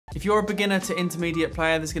If you're a beginner to intermediate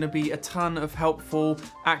player, there's going to be a ton of helpful,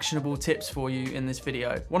 actionable tips for you in this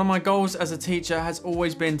video. One of my goals as a teacher has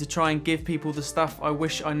always been to try and give people the stuff I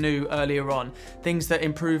wish I knew earlier on, things that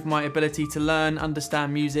improve my ability to learn,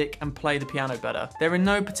 understand music, and play the piano better. They're in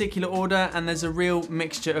no particular order, and there's a real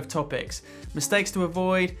mixture of topics. Mistakes to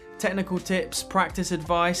avoid, technical tips, practice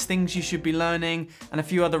advice, things you should be learning, and a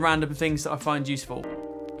few other random things that I find useful.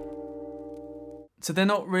 So they're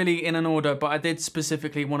not really in an order, but I did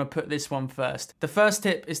specifically want to put this one first. The first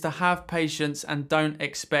tip is to have patience and don't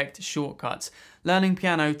expect shortcuts. Learning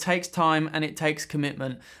piano takes time and it takes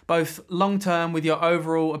commitment, both long-term with your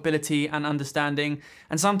overall ability and understanding,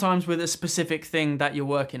 and sometimes with a specific thing that you're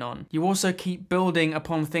working on. You also keep building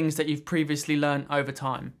upon things that you've previously learned over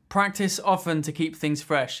time. Practice often to keep things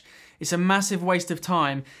fresh. It's a massive waste of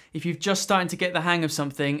time if you've just starting to get the hang of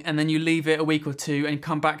something and then you leave it a week or two and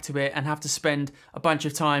come back to it and have to spend a bunch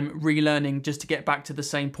of time relearning just to get back to the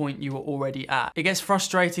same point you were already at. It gets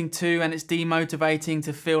frustrating too, and it's demotivating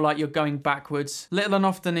to feel like you're going backwards. Little and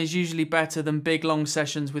often is usually better than big long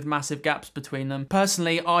sessions with massive gaps between them.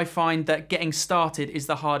 Personally, I find that getting started is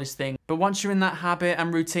the hardest thing, but once you're in that habit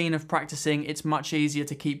and routine of practicing, it's much easier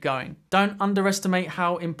to keep going. Don't underestimate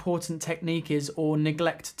how important technique is or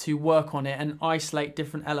neglect to work on it and isolate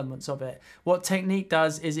different elements of it. What technique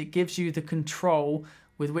does is it gives you the control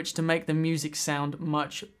with which to make the music sound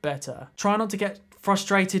much better. Try not to get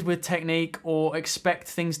frustrated with technique or expect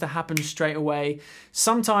things to happen straight away.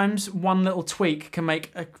 Sometimes one little tweak can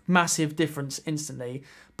make a massive difference instantly,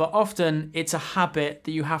 but often it's a habit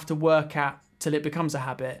that you have to work at till it becomes a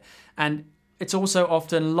habit. And it's also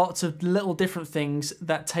often lots of little different things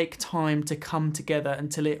that take time to come together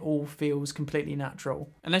until it all feels completely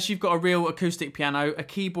natural. Unless you've got a real acoustic piano, a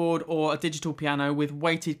keyboard or a digital piano with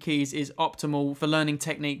weighted keys is optimal for learning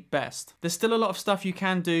technique best. There's still a lot of stuff you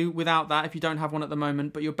can do without that if you don't have one at the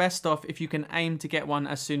moment, but you're best off if you can aim to get one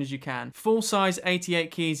as soon as you can. Full size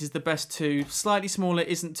 88 keys is the best too. Slightly smaller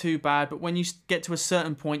isn't too bad, but when you get to a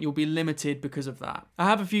certain point, you'll be limited because of that. I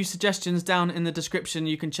have a few suggestions down in the description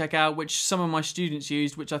you can check out, which some of my students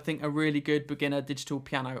used, which I think are really good beginner digital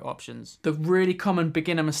piano options. The really common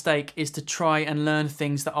beginner mistake is to try and learn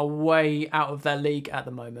things that are way out of their league at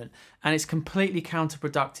the moment, and it's completely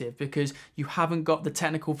counterproductive because you haven't got the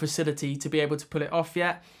technical facility to be able to pull it off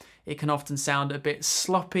yet. It can often sound a bit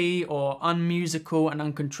sloppy or unmusical and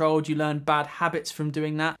uncontrolled. You learn bad habits from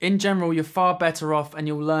doing that. In general, you're far better off and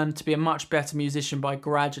you'll learn to be a much better musician by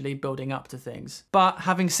gradually building up to things. But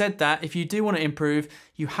having said that, if you do want to improve,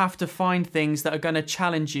 you have to find things that are going to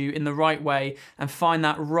challenge you in the right way and find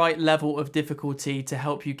that right level of difficulty to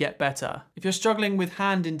help you get better. If you're struggling with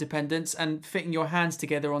hand independence and fitting your hands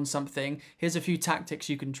together on something, here's a few tactics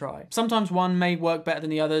you can try. Sometimes one may work better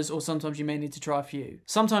than the others, or sometimes you may need to try a few.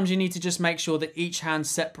 Sometimes you need to just make sure that each hand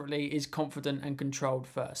separately is confident and controlled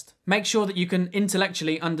first. Make sure that you can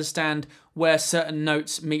intellectually understand where certain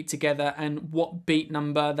notes meet together and what beat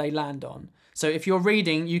number they land on. So if you're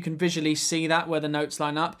reading, you can visually see that where the notes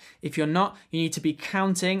line up. If you're not, you need to be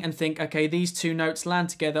counting and think, okay, these two notes land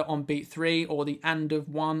together on beat 3 or the end of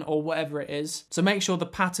 1 or whatever it is. So make sure the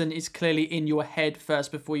pattern is clearly in your head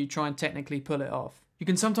first before you try and technically pull it off. You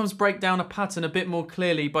can sometimes break down a pattern a bit more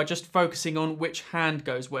clearly by just focusing on which hand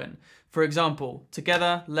goes when. For example,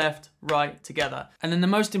 together, left, right, together. And then the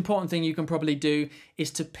most important thing you can probably do is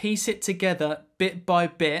to piece it together bit by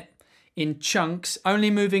bit in chunks, only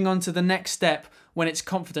moving on to the next step when it's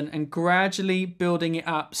confident and gradually building it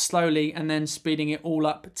up slowly and then speeding it all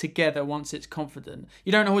up together once it's confident.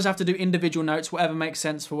 You don't always have to do individual notes, whatever makes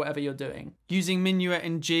sense for whatever you're doing. Using minuet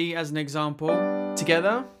in G as an example,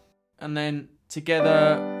 together, and then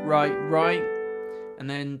together, right, right, and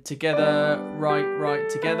then together, right, right,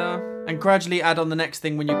 together. And gradually add on the next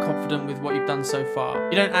thing when you're confident with what you've done so far.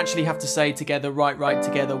 You don't actually have to say together, right, right,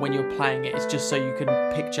 together when you're playing it. It's just so you can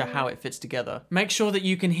picture how it fits together. Make sure that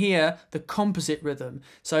you can hear the composite rhythm.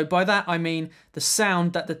 So by that I mean the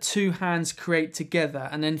sound that the two hands create together,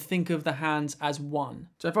 and then think of the hands as one.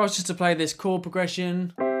 So if I was just to play this chord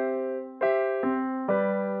progression,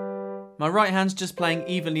 my right hand's just playing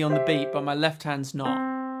evenly on the beat, but my left hand's not.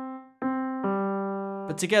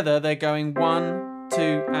 But together they're going 1,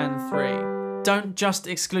 2 and 3. Don't just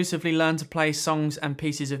exclusively learn to play songs and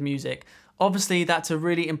pieces of music. Obviously that's a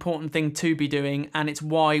really important thing to be doing, and it's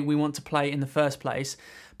why we want to play in the first place.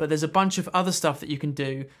 But there's a bunch of other stuff that you can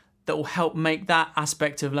do that will help make that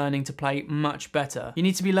aspect of learning to play much better. You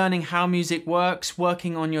need to be learning how music works,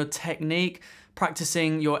 working on your technique,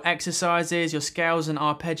 practicing your exercises, your scales and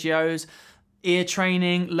arpeggios, ear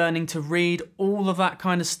training, learning to read, all of that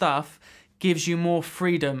kind of stuff gives you more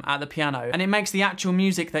freedom at the piano, and it makes the actual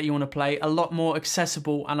music that you want to play a lot more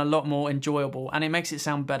accessible and a lot more enjoyable, and it makes it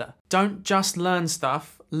sound better. Don't just learn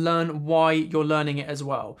stuff, learn why you're learning it as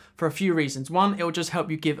well, for a few reasons. One, it will just help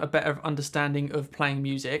you give a better understanding of playing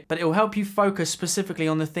music, but it will help you focus specifically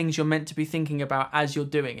on the things you're meant to be thinking about as you're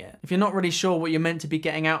doing it. If you're not really sure what you're meant to be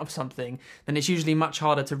getting out of something, then it's usually much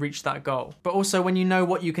harder to reach that goal. But also, when you know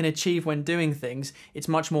what you can achieve when doing things, it's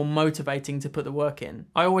much more motivating to put the work in.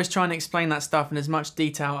 I always try and explain that stuff in as much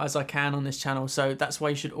detail as I can on this channel, so that's why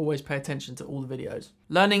you should always pay attention to all the videos.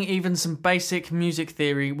 Learning even some basic music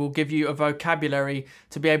theory will give you a vocabulary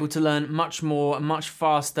to be able to learn much more, much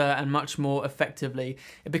faster, and much more effectively.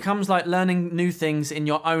 It becomes like learning new things in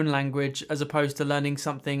your own language as opposed to learning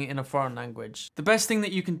something in a foreign language. The best thing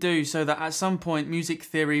that you can do so that at some point music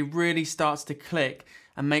theory really starts to click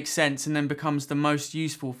and makes sense and then becomes the most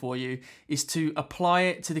useful for you is to apply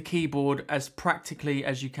it to the keyboard as practically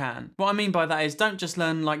as you can. What I mean by that is, don't just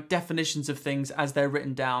learn like definitions of things as they're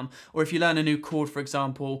written down, or if you learn a new chord, for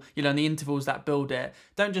example, you learn the intervals that build it.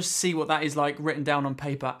 Don't just see what that is like written down on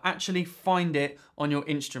paper. Actually find it on your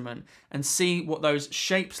instrument and see what those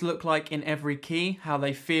shapes look like in every key, how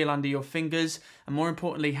they feel under your fingers, and more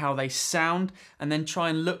importantly, how they sound, and then try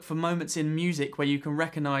and look for moments in music where you can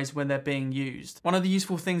recognize when they're being used. One of the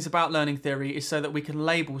useful things about learning theory is so that we can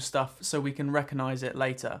label stuff so we can recognize it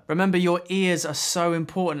later. Remember, your ears are so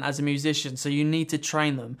important as a musician, so you need to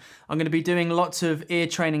train them. I'm going to be doing lots of ear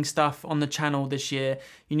training stuff on the channel this year.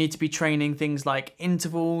 You need to be training things like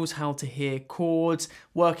intervals, how to hear chords,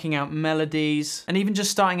 working out melodies, and even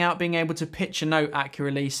just starting out being able to pitch a note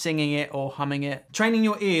accurately, singing it or humming it. Training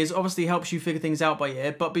your ears obviously helps you figure things out by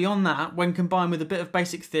ear, but beyond that, when combined with a bit of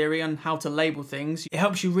basic theory on how to label things, it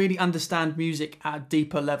helps you really understand music at a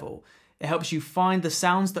deeper level. It helps you find the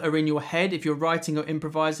sounds that are in your head if you're writing or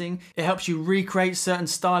improvising. It helps you recreate certain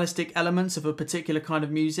stylistic elements of a particular kind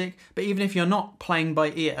of music. But even if you're not playing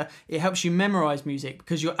by ear, it helps you memorize music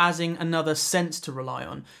because you're adding another sense to rely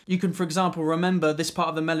on. You can, for example, remember this part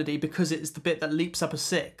of the melody because it's the bit that leaps up a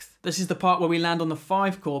sixth. This is the part where we land on the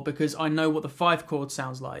 5 chord because I know what the 5 chord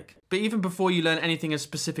sounds like. But even before you learn anything as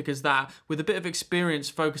specific as that, with a bit of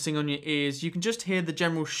experience focusing on your ears, you can just hear the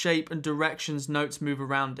general shape and directions notes move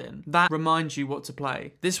around in. That reminds you what to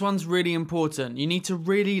play. This one's really important. You need to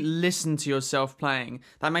really listen to yourself playing.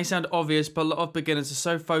 That may sound obvious, but a lot of beginners are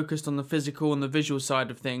so focused on the physical and the visual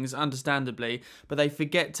side of things, understandably, but they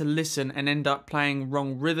forget to listen and end up playing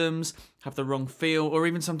wrong rhythms, have the wrong feel, or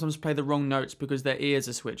even sometimes play the wrong notes because their ears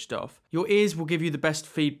are switched off. Your ears will give you the best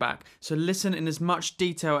feedback, so listen in as much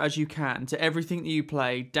detail as you can to everything that you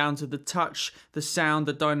play, down to the touch, the sound,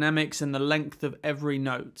 the dynamics, and the length of every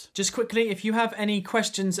note. Just quickly, if you have any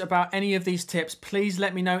questions about any of these tips, please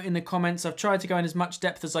let me know in the comments. I've tried to go in as much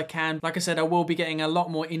depth as I can. Like I said, I will be getting a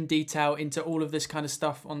lot more in detail into all of this kind of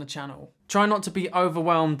stuff on the channel. Try not to be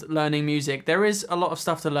overwhelmed learning music. There is a lot of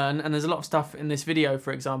stuff to learn, and there's a lot of stuff in this video,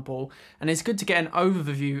 for example, and it's good to get an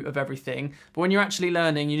overview of everything, but when you're actually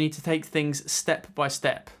learning, you need to take things step by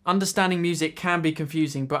step. Understanding music can be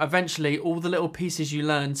confusing, but eventually all the little pieces you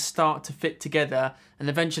learn start to fit together, and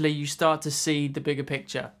eventually you start to see the bigger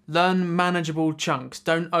picture. Learn manageable chunks.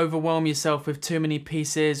 Don't overwhelm yourself with too many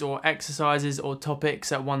pieces or exercises or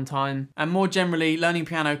topics at one time. And more generally, learning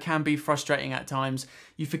piano can be frustrating at times.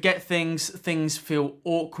 You forget things feel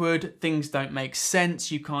awkward, things don't make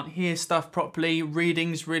sense, you can't hear stuff properly,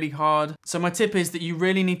 reading's really hard. So my tip is that you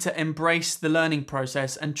really need to embrace the learning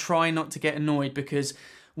process and try not to get annoyed, because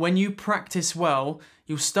when you practice well,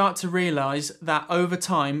 you'll start to realize that over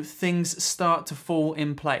time, things start to fall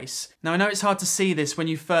in place. Now, I know it's hard to see this when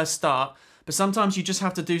you first start, but sometimes you just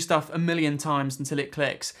have to do stuff a million times until it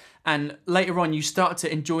clicks. And later on, you start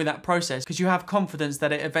to enjoy that process because you have confidence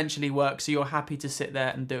that it eventually works, so you're happy to sit there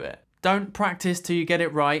and do it. Don't practice till you get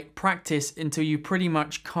it right. Practice until you pretty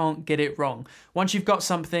much can't get it wrong. Once you've got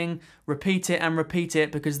something, repeat it and repeat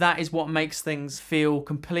it, because that is what makes things feel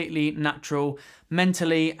completely natural,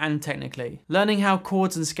 mentally and technically. Learning how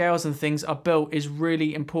chords and scales and things are built is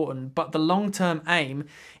really important, but the long-term aim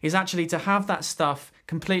is actually to have that stuff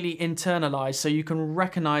completely internalized so you can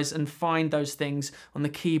recognize and find those things on the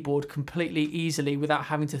keyboard completely easily without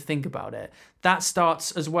having to think about it. That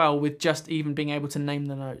starts as well with just even being able to name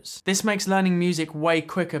the notes. This makes learning music way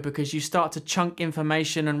quicker because you start to chunk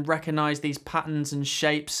information and recognize these patterns and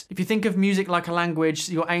shapes. If you think Think of music like a language.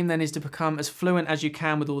 Your aim then is to become as fluent as you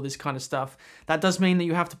can with all this kind of stuff. That does mean that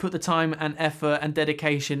you have to put the time and effort and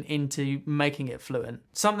dedication into making it fluent.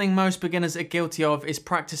 Something most beginners are guilty of is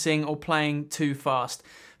practicing or playing too fast.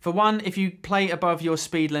 For one, if you play above your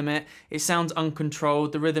speed limit, it sounds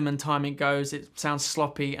uncontrolled, the rhythm and timing goes, it sounds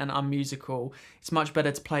sloppy and unmusical. It's much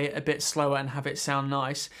better to play it a bit slower and have it sound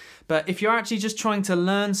nice. But if you're actually just trying to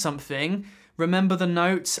learn something, remember the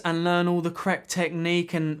notes and learn all the correct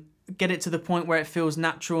technique and get it to the point where it feels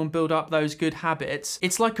natural and build up those good habits.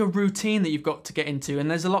 It's like a routine that you've got to get into, and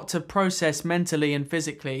there's a lot to process mentally and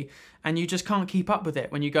physically, and you just can't keep up with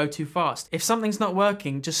it when you go too fast. If something's not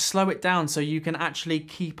working, just slow it down so you can actually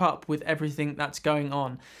keep up with everything that's going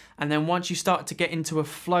on. And then once you start to get into a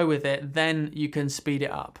flow with it, then you can speed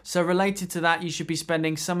it up. So related to that, you should be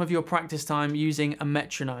spending some of your practice time using a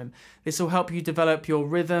metronome. This will help you develop your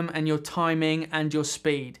rhythm and your timing and your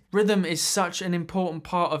speed. Rhythm is such an important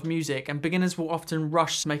part of music, and beginners will often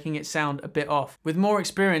rush, making it sound a bit off. With more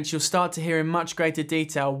experience, you'll start to hear in much greater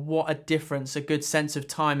detail what a difference a good sense of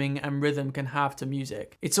timing and rhythm can have to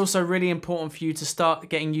music. It's also really important for you to start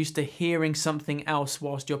getting used to hearing something else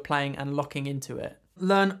whilst you're playing and locking into it.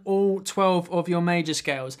 Learn all 12 of your major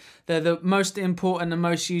scales. They're the most important and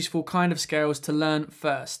most useful kind of scales to learn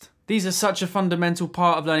first. These are such a fundamental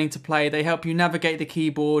part of learning to play. They help you navigate the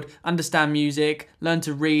keyboard, understand music, learn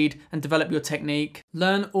to read and develop your technique.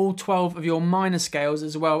 Learn all 12 of your minor scales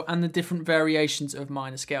as well, and the different variations of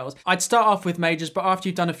minor scales. I'd start off with majors, but after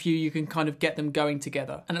you've done a few, you can kind of get them going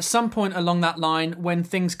together. And at some point along that line, when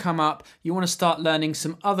things come up, you want to start learning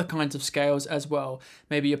some other kinds of scales as well.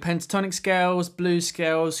 Maybe your pentatonic scales, blues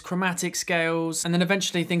scales, chromatic scales, and then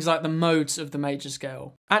eventually things like the modes of the major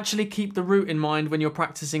scale. Actually keep the root in mind when you're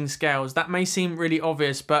practicing scales. That may seem really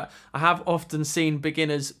obvious, but I have often seen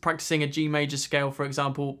beginners practicing a G major scale, for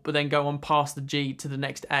example, but then go on past the G to the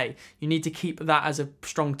next A. You need to keep that as a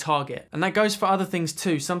strong target. And that goes for other things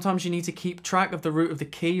too. Sometimes you need to keep track of the root of the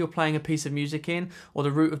key you're playing a piece of music in, or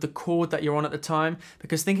the root of the chord that you're on at the time,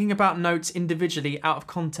 because thinking about notes individually out of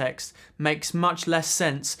context makes much less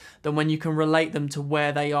sense than when you can relate them to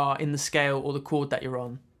where they are in the scale or the chord that you're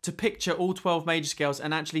on. To picture all 12 major scales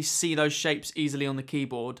and actually see those shapes easily on the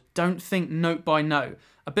keyboard, don't think note by note.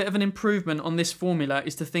 A bit of an improvement on this formula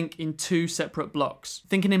is to think in two separate blocks.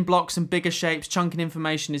 Thinking in blocks and bigger shapes, chunking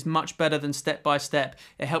information is much better than step by step.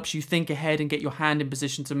 It helps you think ahead and get your hand in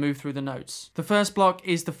position to move through the notes. The first block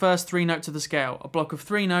is the first 3 notes of the scale. A block of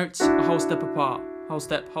 3 notes, a whole step apart. Whole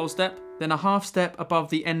step. Then a half step above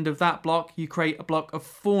the end of that block, you create a block of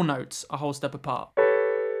 4 notes, a whole step apart.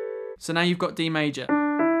 So now you've got D major.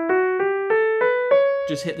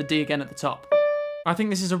 Just hit the D again at the top. I think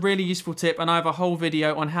this is a really useful tip, and I have a whole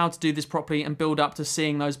video on how to do this properly and build up to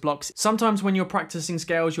seeing those blocks. Sometimes when you're practicing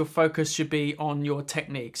scales, your focus should be on your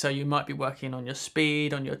technique. So you might be working on your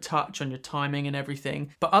speed, on your touch, on your timing and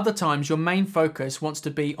everything. But other times your main focus wants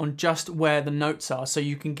to be on just where the notes are, so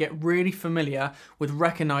you can get really familiar with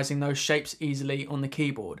recognizing those shapes easily on the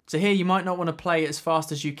keyboard. So here you might not want to play as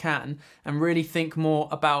fast as you can and really think more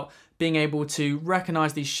about being able to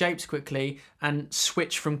recognize these shapes quickly and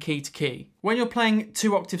switch from key to key. When you're playing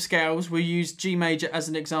 2-octave scales, we'll use G major as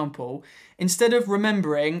an example. Instead of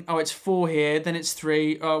remembering, oh, it's 4 here, then it's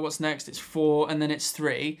 3, oh, what's next? It's 4, and then it's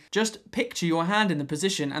 3. Just picture your hand in the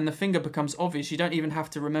position and the finger becomes obvious. You don't even have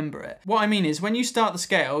to remember it. What I mean is, when you start the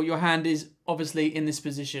scale, your hand is obviously in this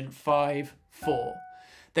position, 5, 4.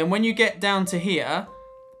 Then when you get down to here,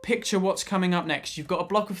 picture what's coming up next. You've got a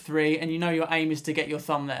block of 3 and you know your aim is to get your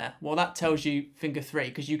thumb there. Well, that tells you finger 3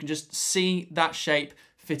 because you can just see that shape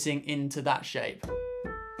fitting into that shape.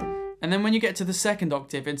 And then when you get to the second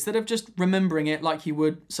octave, instead of just remembering it like you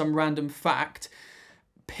would some random fact,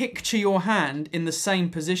 picture your hand in the same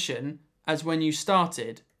position as when you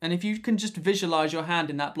started. And if you can just visualize your hand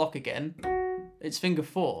in that block again, it's finger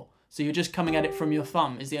 4. So you're just coming at it from your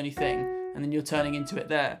thumb is the only thing. And then you're turning into it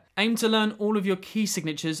there. Aim to learn all of your key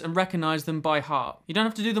signatures and recognize them by heart. You don't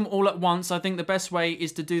have to do them all at once. I think the best way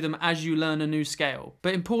is to do them as you learn a new scale.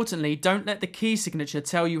 But importantly, don't let the key signature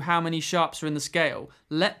tell you how many sharps are in the scale.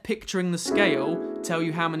 Let picturing the scale tell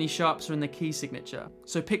you how many sharps are in the key signature.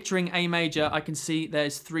 So picturing A major, I can see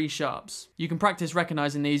there's 3 sharps. You can practice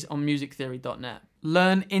recognizing these on musictheory.net.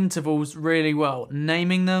 Learn intervals really well,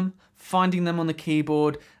 naming them, finding them on the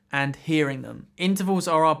keyboard, and hearing them. Intervals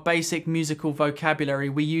are our basic musical vocabulary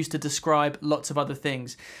we use to describe lots of other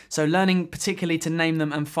things. So learning particularly to name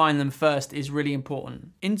them and find them first is really important.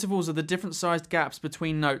 Intervals are the different sized gaps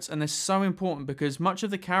between notes, and they're so important because much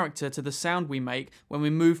of the character to the sound we make when we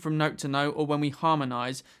move from note to note or when we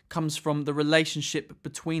harmonize comes from the relationship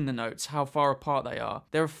between the notes, how far apart they are.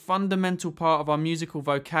 They're a fundamental part of our musical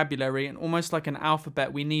vocabulary and almost like an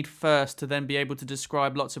alphabet we need first to then be able to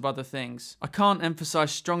describe lots of other things. I can't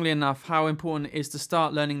emphasize strongly enough how important it is to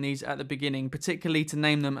start learning these at the beginning, particularly to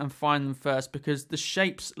name them and find them first, because the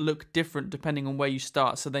shapes look different depending on where you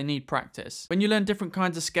start, so they need practice. When you learn different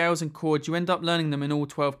kinds of scales and chords, you end up learning them in all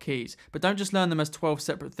 12 keys, but don't just learn them as 12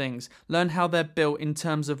 separate things. Learn how they're built in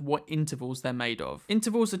terms of what intervals they're made of.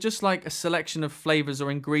 Intervals are just like a selection of flavors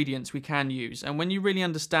or ingredients we can use, and when you really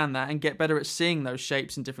understand that and get better at seeing those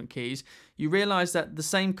shapes in different keys, you realize that the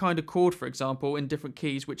same kind of chord, for example, in different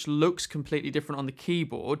keys, which looks completely different on the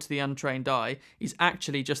keyboard to the untrained eye, is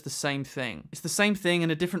actually just the same thing. It's the same thing in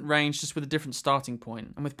a different range, just with a different starting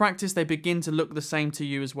point. And with practice, they begin to look the same to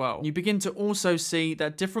you as well. You begin to also see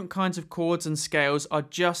that different kinds of chords and scales are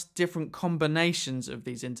just different combinations of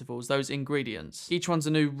these intervals, those ingredients. Each one's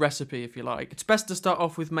a new recipe, if you like. It's best to start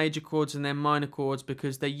off with major chords and then minor chords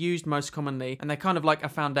because they're used most commonly and they're kind of like a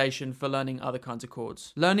foundation for learning other kinds of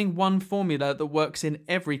chords. Learning one formula that works in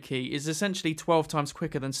every key is essentially 12 times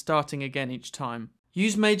quicker than starting again each time.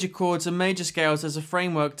 Use major chords and major scales as a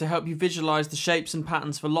framework to help you visualize the shapes and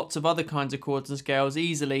patterns for lots of other kinds of chords and scales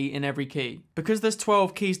easily in every key. Because there's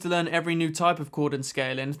 12 keys to learn every new type of chord and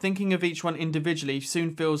scale in, thinking of each one individually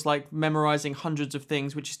soon feels like memorizing hundreds of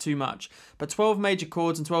things, which is too much. But 12 major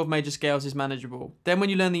chords and 12 major scales is manageable. Then when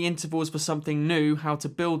you learn the intervals for something new, how to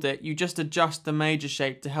build it, you just adjust the major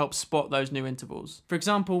shape to help spot those new intervals. For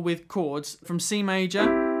example, with chords, from C major,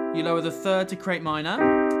 you lower the third to create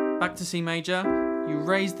minor, back to C major, you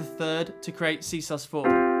raise the third to create C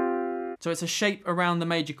sus4. So it's a shape around the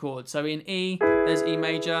major chord. So in E, there's E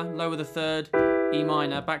major, lower the third, E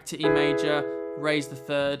minor, back to E major, raise the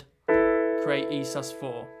third, create E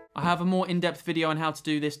sus4. I have a more in-depth video on how to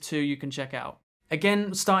do this too, you can check out.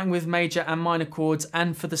 Again, starting with major and minor chords,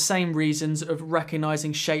 and for the same reasons of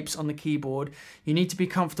recognizing shapes on the keyboard, you need to be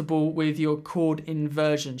comfortable with your chord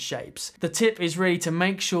inversion shapes. The tip is really to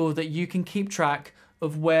make sure that you can keep track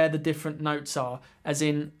of where the different notes are, as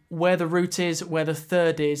in where the root is, where the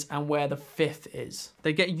third is, and where the fifth is.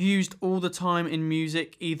 They get used all the time in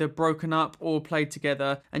music, either broken up or played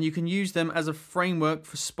together, and you can use them as a framework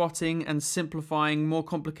for spotting and simplifying more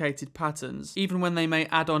complicated patterns, even when they may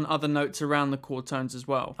add on other notes around the chord tones as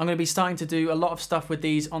well. I'm going to be starting to do a lot of stuff with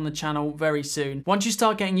these on the channel very soon. Once you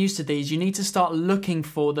start getting used to these, you need to start looking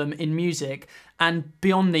for them in music and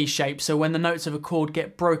beyond these shapes, so when the notes of a chord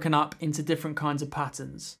get broken up into different kinds of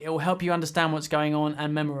patterns. It will help you understand what's going on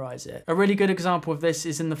and memorize it. A really good example of this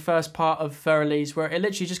is in the first part of Ferrelli's, where it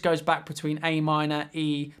literally just goes back between A minor,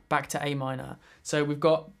 E, back to A minor. So we've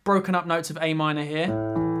got broken up notes of A minor here,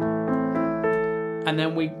 and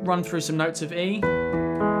then we run through some notes of E,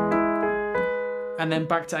 and then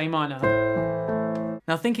back to A minor.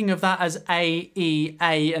 Now thinking of that as A, E,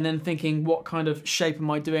 A, and then thinking what kind of shape am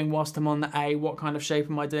I doing whilst I'm on the A, what kind of shape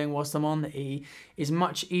am I doing whilst I'm on the E, is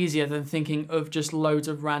much easier than thinking of just loads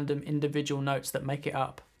of random individual notes that make it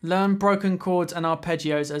up. Learn broken chords and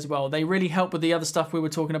arpeggios as well. They really help with the other stuff we were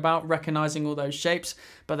talking about, recognizing all those shapes,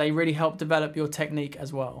 but they really help develop your technique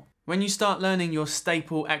as well. When you start learning your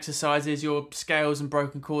staple exercises, your scales and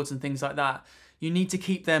broken chords and things like that, you need to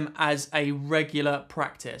keep them as a regular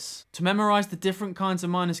practice. To memorize the different kinds of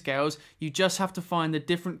minor scales, you just have to find the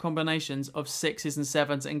different combinations of 6s and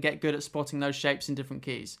 7s and get good at spotting those shapes in different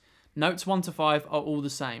keys. Notes 1 to 5 are all the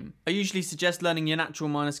same. I usually suggest learning your natural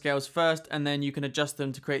minor scales first, and then you can adjust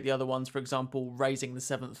them to create the other ones, for example, raising the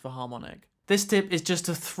 7th for harmonic. This tip is just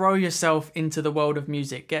to throw yourself into the world of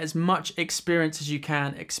music. Get as much experience as you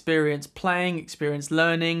can. Experience playing, experience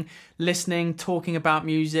learning, listening, talking about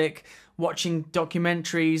music, watching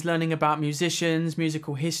documentaries, learning about musicians,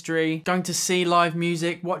 musical history, going to see live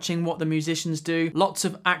music, watching what the musicians do. Lots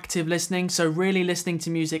of active listening, so really listening to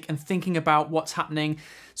music and thinking about what's happening,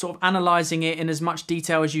 sort of analysing it in as much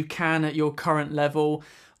detail as you can at your current level.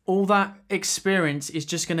 All that experience is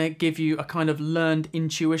just going to give you a kind of learned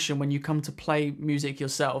intuition when you come to play music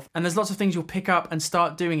yourself. And there's lots of things you'll pick up and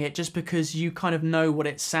start doing it just because you kind of know what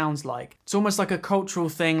it sounds like. It's almost like a cultural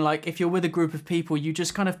thing, like if you're with a group of people, you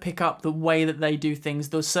just kind of pick up the way that they do things,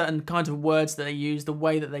 the certain kinds of words that they use, the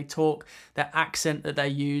way that they talk, their accent that they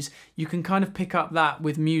use. You can kind of pick up that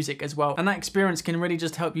with music as well. And that experience can really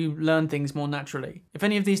just help you learn things more naturally. If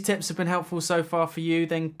any of these tips have been helpful so far for you,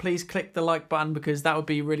 then please click the like button because that would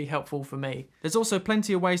be really really helpful for me. There's also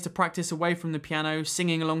plenty of ways to practice away from the piano,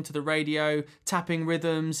 singing along to the radio, tapping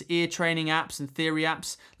rhythms, ear training apps and theory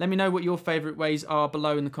apps. Let me know what your favourite ways are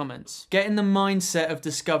below in the comments. Get in the mindset of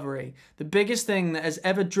discovery. The biggest thing that has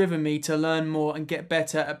ever driven me to learn more and get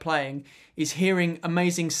better at playing is hearing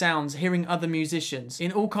amazing sounds, hearing other musicians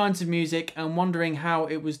in all kinds of music and wondering how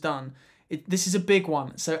it was done. This is a big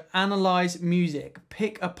one, so analyze music.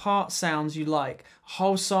 Pick apart sounds you like, a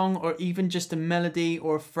whole song or even just a melody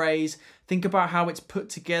or a phrase. Think about how it's put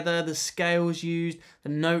together, the scales used, the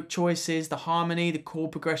note choices, the harmony, the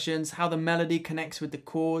chord progressions, how the melody connects with the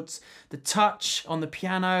chords, the touch on the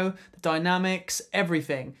piano, the dynamics,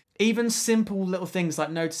 everything. Even simple little things like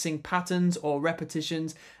noticing patterns or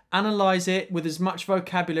repetitions. Analyze it with as much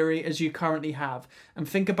vocabulary as you currently have and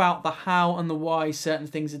think about the how and the why certain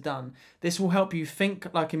things are done. This will help you think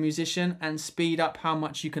like a musician and speed up how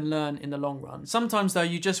much you can learn in the long run. Sometimes though,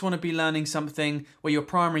 you just want to be learning something where your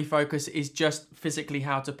primary focus is just physically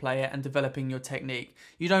how to play it and developing your technique.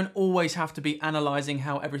 You don't always have to be analysing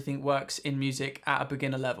how everything works in music at a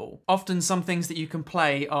beginner level. Often some things that you can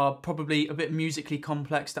play are probably a bit musically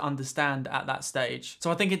complex to understand at that stage.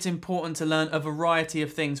 So I think it's important to learn a variety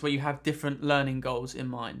of things where you have different learning goals in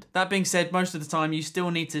mind. That being said, most of the time you still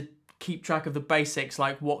need to keep track of the basics,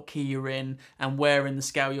 like what key you're in and where in the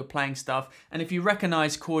scale you're playing stuff. And if you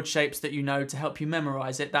recognize chord shapes that you know to help you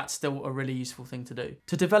memorize it, that's still a really useful thing to do.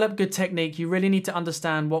 To develop good technique, you really need to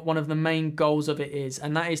understand what one of the main goals of it is,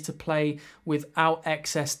 and that is to play without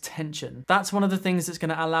excess tension. That's one of the things that's going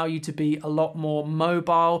to allow you to be a lot more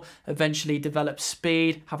mobile, eventually develop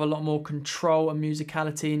speed, have a lot more control and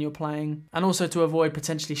musicality in your playing, and also to avoid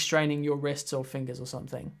potentially straining your wrists or fingers or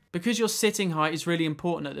something. Because your sitting height is really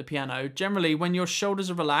important at the piano, generally when your shoulders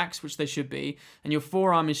are relaxed, which they should be, and your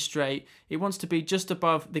forearm is straight, it wants to be just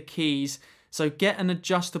above the keys. So get an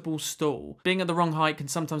adjustable stool. Being at the wrong height can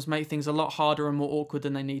sometimes make things a lot harder and more awkward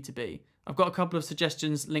than they need to be. I've got a couple of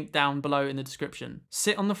suggestions linked down below in the description.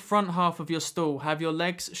 Sit on the front half of your stool. Have your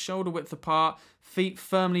legs shoulder width apart, feet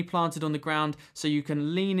firmly planted on the ground so you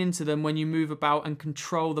can lean into them when you move about and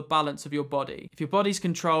control the balance of your body. If your body's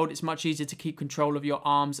controlled, it's much easier to keep control of your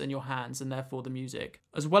arms and your hands and therefore the music.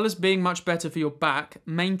 As well as being much better for your back,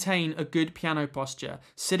 maintain a good piano posture.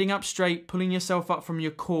 Sitting up straight, pulling yourself up from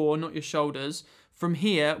your core, not your shoulders. From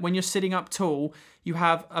here, when you're sitting up tall, you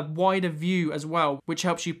have a wider view as well, which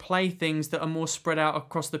helps you play things that are more spread out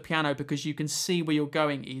across the piano because you can see where you're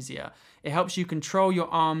going easier. It helps you control your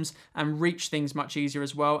arms and reach things much easier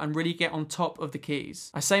as well and really get on top of the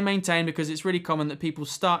keys. I say maintain because it's really common that people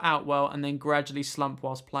start out well and then gradually slump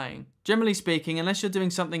whilst playing. Generally speaking, unless you're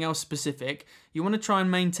doing something else specific, you want to try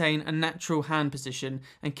and maintain a natural hand position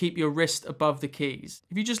and keep your wrist above the keys.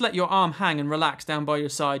 If you just let your arm hang and relax down by your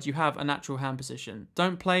side, you have a natural hand position.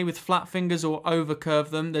 Don't play with flat fingers or overcurve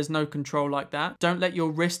them, there's no control like that. Don't let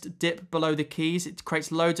your wrist dip below the keys, it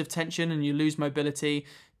creates loads of tension and you lose mobility.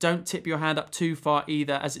 Don't tip your hand up too far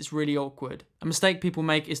either, as it's really awkward. A mistake people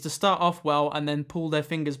make is to start off well and then pull their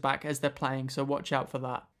fingers back as they're playing, so watch out for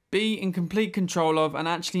that. Be in complete control of and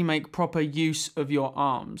actually make proper use of your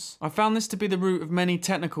arms. I found this to be the root of many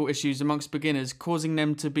technical issues amongst beginners, causing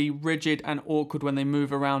them to be rigid and awkward when they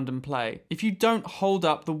move around and play. If you don't hold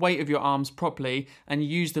up the weight of your arms properly and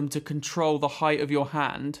use them to control the height of your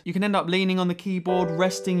hand, you can end up leaning on the keyboard,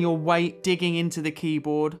 resting your weight, digging into the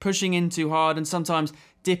keyboard, pushing in too hard, and sometimes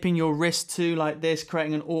dipping your wrist too like this,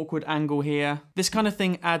 creating an awkward angle here. This kind of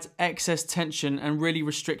thing adds excess tension and really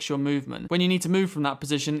restricts your movement. When you need to move from that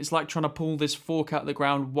position, it's like trying to pull this fork out of the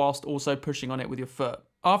ground whilst also pushing on it with your foot.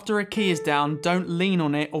 After a key is down, don't lean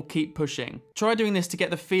on it or keep pushing. Try doing this to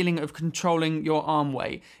get the feeling of controlling your arm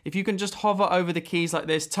weight. If you can just hover over the keys like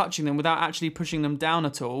this, touching them without actually pushing them down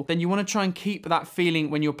at all, then you want to try and keep that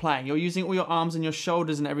feeling when you're playing. You're using all your arms and your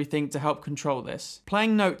shoulders and everything to help control this.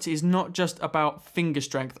 Playing notes is not just about finger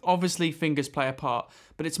strength. Obviously, fingers play a part,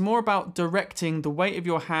 but it's more about directing the weight of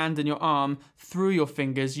your hand and your arm through your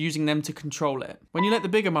fingers, using them to control it. When you let the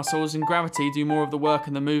bigger muscles and gravity do more of the work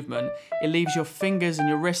and the movement, it leaves your fingers and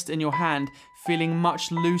your wrist and your hand feeling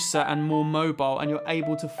much looser and more mobile, and you're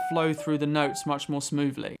able to flow through the notes much more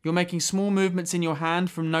smoothly. You're making small movements in your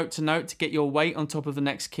hand from note to note to get your weight on top of the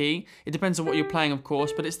next key. It depends on what you're playing, of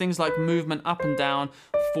course, but it's things like movement up and down,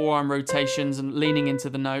 forearm rotations, and leaning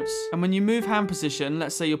into the notes. And when you move hand position,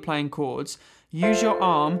 let's say you're playing chords, use your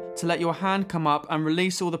arm to let your hand come up and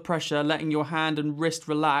release all the pressure, letting your hand and wrist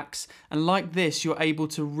relax. And like this, you're able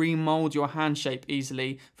to remold your hand shape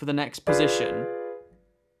easily for the next position.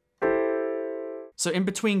 So in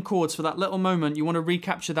between chords, for that little moment, you want to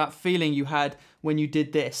recapture that feeling you had when you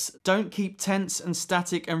did this. Don't keep tense and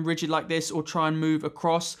static and rigid like this, or try and move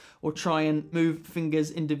across, or try and move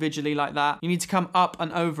fingers individually like that. You need to come up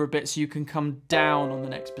and over a bit so you can come down on the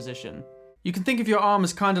next position. You can think of your arm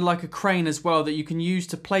as kind of like a crane as well, that you can use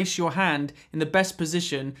to place your hand in the best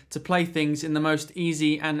position to play things in the most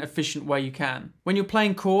easy and efficient way you can. When you're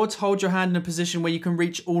playing chords, hold your hand in a position where you can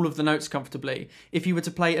reach all of the notes comfortably. If you were to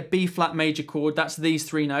play a B flat major chord, that's these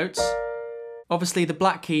 3 notes. Obviously, the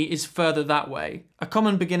black key is further that way. A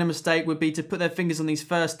common beginner mistake would be to put their fingers on these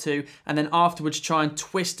first 2 and then afterwards try and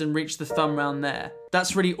twist and reach the thumb round there.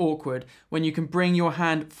 That's really awkward when you can bring your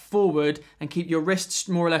hand forward and keep your wrists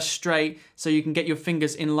more or less straight so you can get your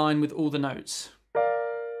fingers in line with all the notes.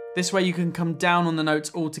 This way you can come down on the notes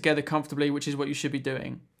all together comfortably, which is what you should be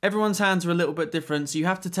doing. Everyone's hands are a little bit different, so you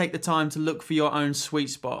have to take the time to look for your own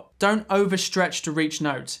sweet spot. Don't overstretch to reach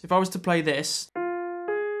notes. If I was to play this,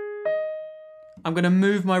 I'm going to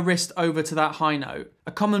move my wrist over to that high note.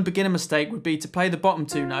 A common beginner mistake would be to play the bottom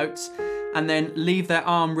 2 notes and then leave their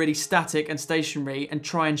arm really static and stationary and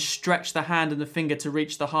try and stretch the hand and the finger to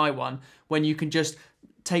reach the high one, when you can just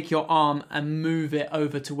take your arm and move it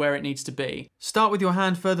over to where it needs to be. Start with your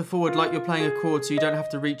hand further forward like you're playing a chord, so you don't have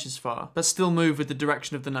to reach as far, but still move with the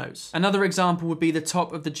direction of the notes. Another example would be the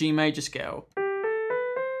top of the G major scale.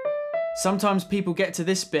 Sometimes people get to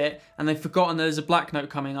this bit and they've forgotten there's a black note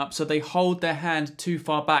coming up, so they hold their hand too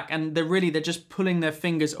far back and they're just pulling their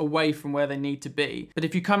fingers away from where they need to be. But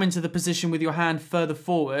if you come into the position with your hand further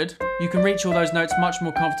forward, you can reach all those notes much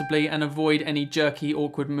more comfortably and avoid any jerky,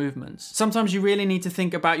 awkward movements. Sometimes you really need to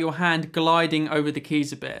think about your hand gliding over the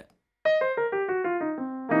keys a bit.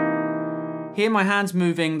 Here my hand's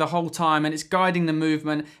moving the whole time and it's guiding the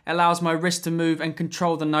movement, allows my wrist to move and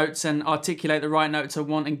control the notes and articulate the right notes I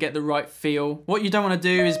want and get the right feel. What you don't want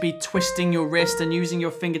to do is be twisting your wrist and using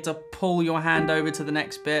your finger to pull your hand over to the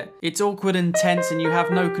next bit. It's awkward and tense and you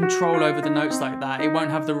have no control over the notes like that. It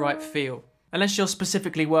won't have the right feel. Unless you're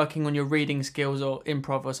specifically working on your reading skills or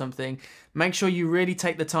improv or something, make sure you really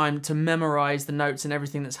take the time to memorize the notes and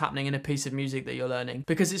everything that's happening in a piece of music that you're learning.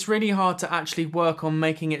 Because it's really hard to actually work on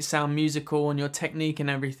making it sound musical and your technique and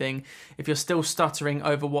everything if you're still stuttering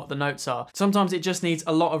over what the notes are. Sometimes it just needs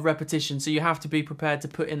a lot of repetition, so you have to be prepared to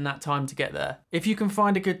put in that time to get there. If you can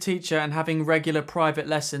find a good teacher and having regular private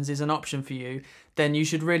lessons is an option for you, then you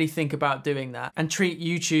should really think about doing that and treat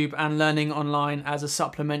YouTube and learning online as a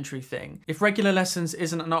supplementary thing. If regular lessons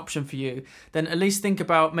isn't an option for you, then at least think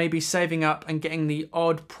about maybe saving up and getting the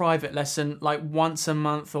odd private lesson like once a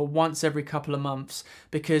month or once every couple of months,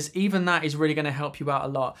 because even that is really going to help you out a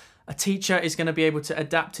lot. A teacher is going to be able to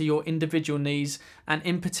adapt to your individual needs and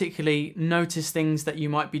in particularly notice things that you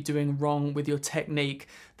might be doing wrong with your technique,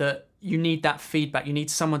 that you need that feedback. You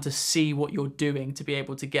need someone to see what you're doing to be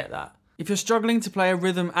able to get that. If you're struggling to play a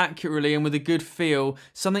rhythm accurately and with a good feel,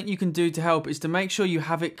 something you can do to help is to make sure you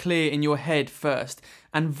have it clear in your head first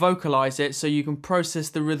and vocalize it so you can process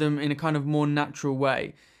the rhythm in a kind of more natural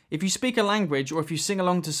way. If you speak a language or if you sing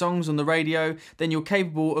along to songs on the radio, then you're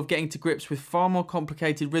capable of getting to grips with far more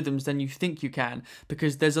complicated rhythms than you think you can,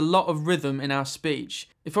 because there's a lot of rhythm in our speech.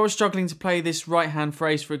 If I was struggling to play this right hand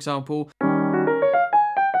phrase, for example,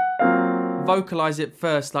 vocalize it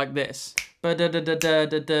first like this.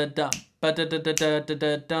 Ba-da-da-da-da-da-da-dum.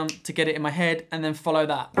 Ba-da-da-da-da-da-dum, to get it in my head, and then follow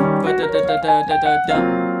that.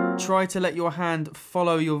 Ba-da-da-da-da-da-dum. Try to let your hand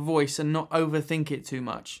follow your voice and not overthink it too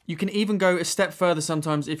much. You can even go a step further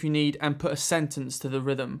sometimes if you need and put a sentence to the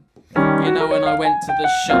rhythm. You know, when I went to the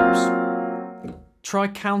shops. Try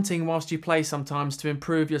counting whilst you play sometimes to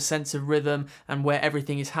improve your sense of rhythm and where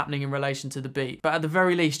everything is happening in relation to the beat. But at the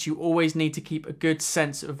very least, you always need to keep a good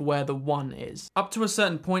sense of where the one is. Up to a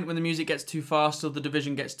certain point, when the music gets too fast or the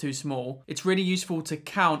division gets too small, it's really useful to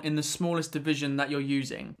count in the smallest division that you're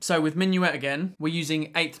using. So with minuet again, we're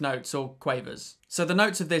using eighth notes or quavers. So the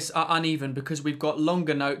notes of this are uneven because we've got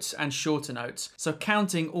longer notes and shorter notes. So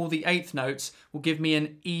counting all the eighth notes will give me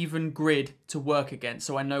an even grid to work against,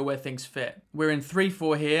 so I know where things fit. We're in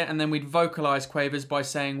 3/4 here, and then we'd vocalize quavers by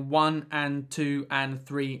saying 1 and 2 and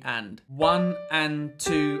 3 and. 1 and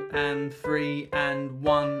 2 and 3 and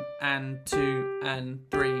 1 and 2 and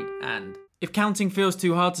 3 and. If counting feels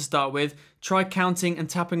too hard to start with, try counting and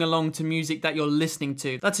tapping along to music that you're listening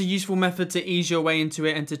to. That's a useful method to ease your way into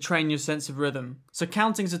it and to train your sense of rhythm. So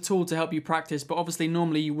counting's a tool to help you practice, but obviously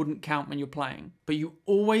normally you wouldn't count when you're playing. But you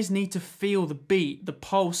always need to feel the beat, the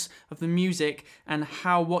pulse of the music, and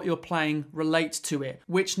how what you're playing relates to it.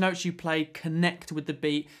 Which notes you play connect with the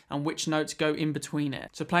beat and which notes go in between it.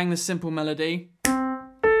 So playing this simple melody.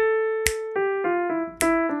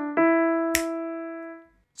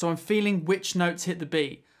 So I'm feeling which notes hit the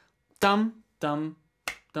beat. Dum, dum,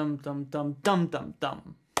 dum, dum, dum, dum, dum,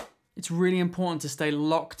 dum. It's really important to stay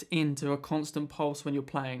locked into a constant pulse when you're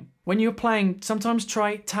playing. When you're playing, sometimes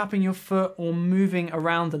try tapping your foot or moving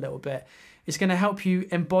around a little bit. It's going to help you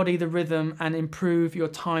embody the rhythm and improve your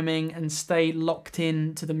timing and stay locked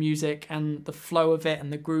in to the music and the flow of it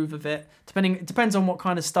and the groove of it. It depends on what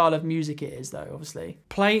kind of style of music it is though, obviously.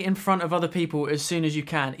 Play in front of other people as soon as you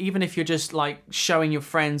can, even if you're just like showing your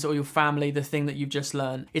friends or your family the thing that you've just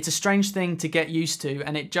learned. It's a strange thing to get used to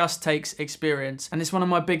and it just takes experience. And it's one of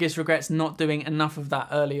my biggest regrets not doing enough of that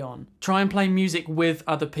early on. Try and play music with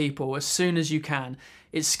other people as soon as you can.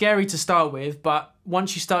 It's scary to start with, but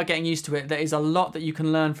once you start getting used to it, there is a lot that you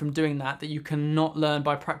can learn from doing that you cannot learn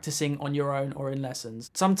by practicing on your own or in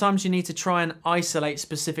lessons. Sometimes you need to try and isolate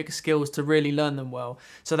specific skills to really learn them well.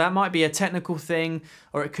 So that might be a technical thing,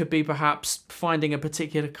 or it could be perhaps finding a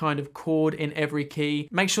particular kind of chord in every key.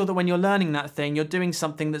 Make sure that when you're learning that thing, you're doing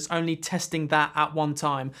something that's only testing that at one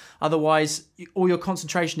time. Otherwise, all your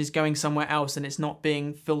concentration is going somewhere else and it's not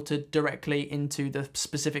being filtered directly into the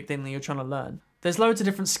specific thing that you're trying to learn. There's loads of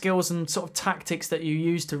different skills and sort of tactics that you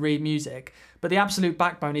use to read music, but the absolute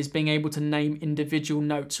backbone is being able to name individual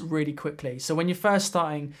notes really quickly. So when you're first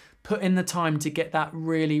starting, put in the time to get that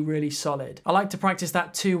really, really solid. I like to practice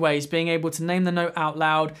that two ways, being able to name the note out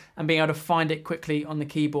loud and being able to find it quickly on the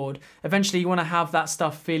keyboard. Eventually you want to have that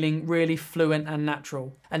stuff feeling really fluent and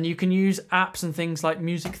natural. And you can use apps and things like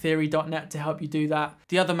musictheory.net to help you do that.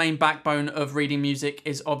 The other main backbone of reading music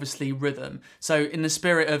is obviously rhythm. So in the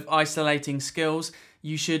spirit of isolating skills,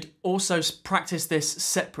 you should also practice this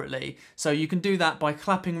separately. So you can do that by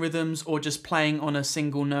clapping rhythms or just playing on a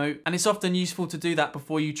single note. And it's often useful to do that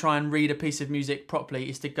before you try and read a piece of music properly,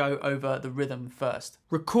 is to go over the rhythm first.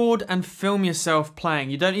 Record and film yourself playing.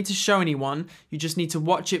 You don't need to show anyone, you just need to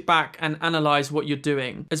watch it back and analyze what you're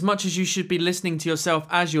doing. As much as you should be listening to yourself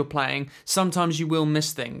as you're playing, sometimes you will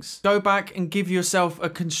miss things. Go back and give yourself a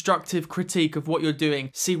constructive critique of what you're doing.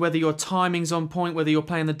 See whether your timing's on point, whether you're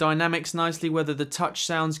playing the dynamics nicely, whether the touch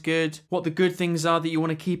sounds good, what the good things are that you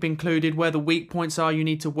want to keep included, where the weak points are you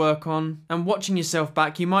need to work on. And watching yourself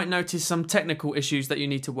back, you might notice some technical issues that you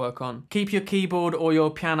need to work on. Keep your keyboard or your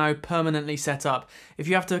piano permanently set up. If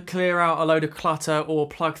you have to clear out a load of clutter or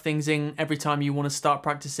plug things in every time you want to start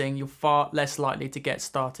practicing, you're far less likely to get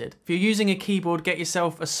started. If you're using a keyboard, get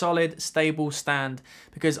yourself a solid, stable stand,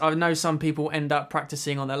 because I know some people end up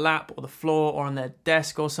practicing on their lap or the floor or on their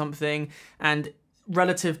desk or something, and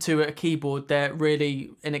relative to a keyboard, they're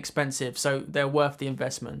really inexpensive, so they're worth the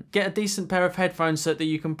investment. Get a decent pair of headphones so that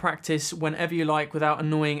you can practice whenever you like without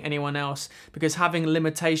annoying anyone else, because having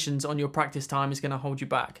limitations on your practice time is going to hold you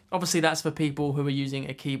back. Obviously, that's for people who are using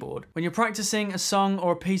a keyboard. When you're practicing a song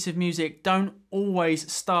or a piece of music, don't always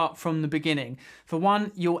start from the beginning. For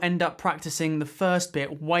one, you'll end up practicing the first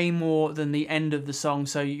bit way more than the end of the song,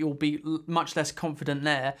 so you'll be much less confident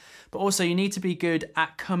there. But also, you need to be good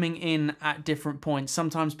at coming in at different points.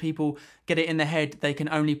 Sometimes people get it in their head they can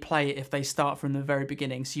only play it if they start from the very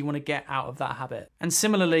beginning, so you want to get out of that habit. And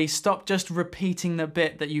similarly, stop just repeating the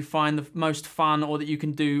bit that you find the most fun or that you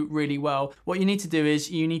can do really well. What you need to do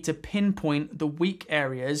is you need to pinpoint the weak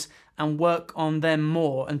areas and work on them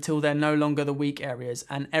more until they're no longer the weak areas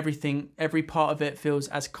and every part of it feels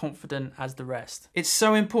as confident as the rest. It's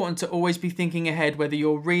so important to always be thinking ahead, whether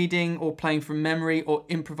you're reading or playing from memory or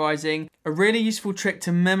improvising. A really useful trick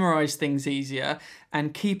to memorize things easier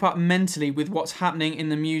and keep up mentally with what's happening in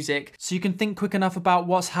the music, so you can think quick enough about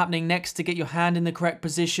what's happening next to get your hand in the correct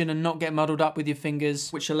position and not get muddled up with your fingers,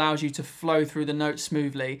 which allows you to flow through the notes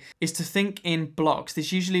smoothly, is to think in blocks.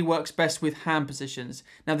 This usually works best with hand positions.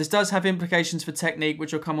 Now, this does have implications for technique,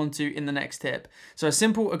 which I'll come on to in the next tip. So a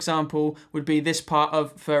simple example would be this part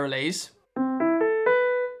of Fur-Elise.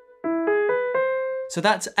 So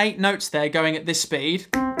that's 8 notes there going at this speed.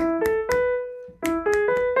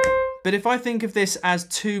 But if I think of this as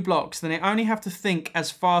 2 blocks, then I only have to think as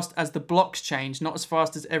fast as the blocks change, not as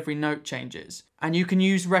fast as every note changes. And you can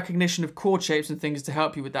use recognition of chord shapes and things to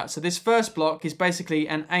help you with that. So this first block is basically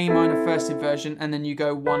an A minor first inversion, and then you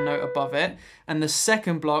go 1 note above it. And the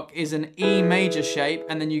second block is an E major shape,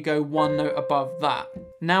 and then you go 1 note above that.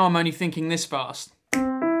 Now I'm only thinking this fast.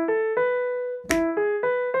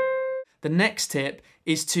 The next tip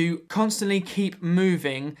is to constantly keep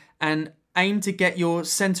moving and aim to get your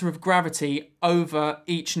center of gravity over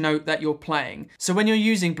each note that you're playing. So when you're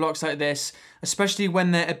using blocks like this, especially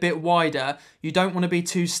when they're a bit wider, you don't want to be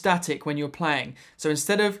too static when you're playing. So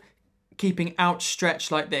instead of keeping outstretched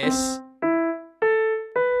like this,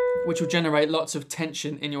 which will generate lots of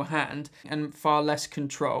tension in your hand and far less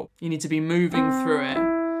control, you need to be moving through it.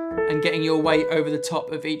 and getting your weight over the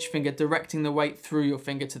top of each finger, directing the weight through your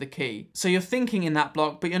finger to the key. So you're thinking in that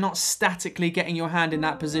block, but you're not statically getting your hand in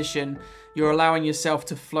that position. You're allowing yourself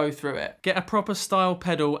to flow through it. Get a proper style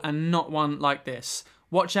pedal and not one like this.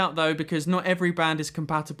 Watch out though, because not every band is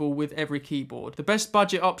compatible with every keyboard. The best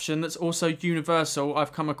budget option that's also universal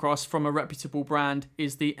I've come across from a reputable brand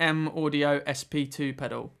is the M Audio SP2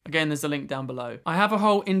 pedal. Again, there's a link down below. I have a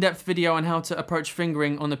whole in-depth video on how to approach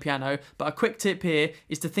fingering on the piano, but a quick tip here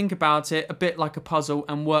is to think about it a bit like a puzzle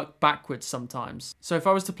and work backwards sometimes. So if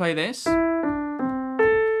I was to play this,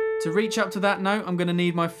 to reach up to that note, I'm gonna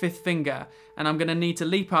need my 5th finger, and I'm gonna need to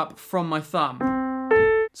leap up from my thumb.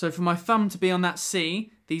 So for my thumb to be on that C,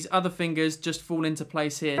 these other fingers just fall into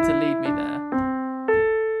place here to lead me there.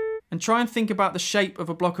 And try and think about the shape of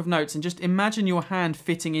a block of notes and just imagine your hand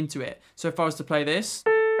fitting into it. So if I was to play this,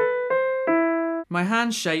 my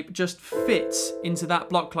hand shape just fits into that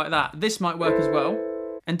block like that. This might work as well.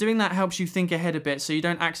 And doing that helps you think ahead a bit so you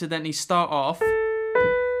don't accidentally start off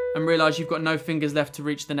and realise you've got no fingers left to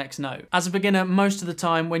reach the next note. As a beginner, most of the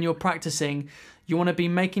time when you're practicing, you want to be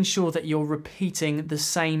making sure that you're repeating the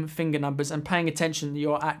same finger numbers and paying attention that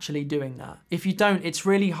you're actually doing that. If you don't, it's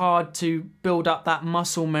really hard to build up that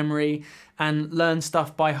muscle memory and learn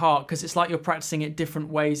stuff by heart, because it's like you're practicing it different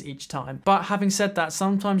ways each time. But having said that,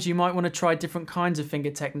 sometimes you might want to try different kinds of finger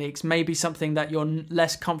techniques, maybe something that you're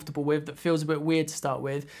less comfortable with, that feels a bit weird to start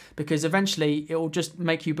with, because eventually it will just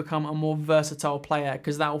make you become a more versatile player,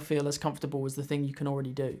 because that will feel as comfortable as the thing you can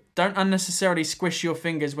already do. Don't unnecessarily squish your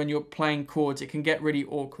fingers when you're playing chords. It can get really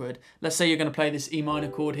awkward. Let's say you're going to play this E minor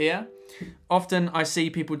chord here. Often I see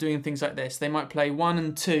people doing things like this. They might play 1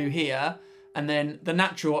 and 2 here, and then the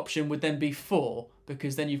natural option would then be 4,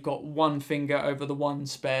 because then you've got 1 finger over the 1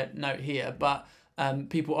 spare note here. But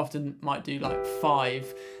people often might do like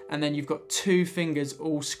 5, and then you've got 2 fingers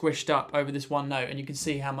all squished up over this 1 note, and you can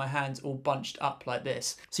see how my hand's all bunched up like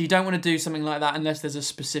this. So you don't want to do something like that unless there's a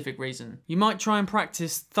specific reason. You might try and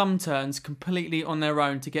practice thumb turns completely on their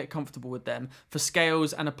own to get comfortable with them for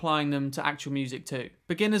scales and applying them to actual music too.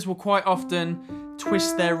 Beginners will quite often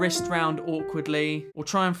twist their wrist round awkwardly, or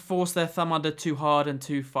try and force their thumb under too hard and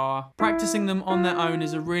too far. Practicing them on their own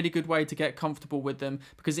is a really good way to get comfortable with them,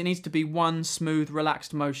 because it needs to be one smooth,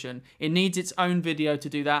 relaxed motion. It needs its own video to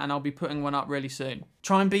do that, and I'll be putting one up really soon.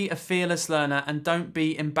 Try and be a fearless learner and don't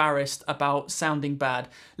be embarrassed about sounding bad.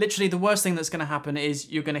 Literally, the worst thing that's going to happen is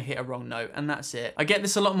you're going to hit a wrong note, and that's it. I get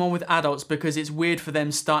this a lot more with adults because it's weird for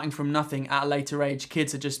them starting from nothing at a later age.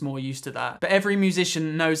 Kids are just more used to that. But every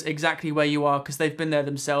musician knows exactly where you are because they've been there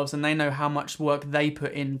themselves, and they know how much work they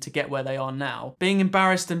put in to get where they are now. Being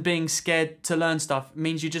embarrassed and being scared to learn stuff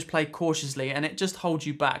means you just play cautiously, and it just holds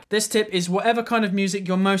you back. This tip is whatever kind of music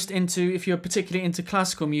you're most into. If you're particularly into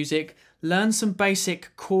classical music, learn some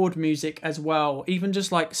basic chord music as well, even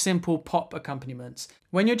just like simple pop accompaniments.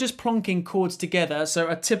 When you're just plonking chords together, so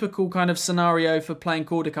a typical kind of scenario for playing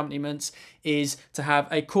chord accompaniments is to have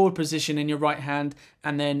a chord position in your right hand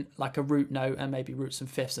and then like a root note and maybe roots and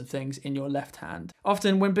fifths and things in your left hand.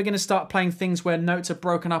 Often when beginners start playing things where notes are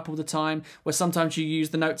broken up all the time, where sometimes you use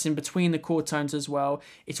the notes in between the chord tones as well,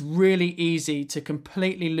 it's really easy to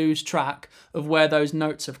completely lose track of where those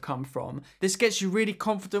notes have come from. This gets you really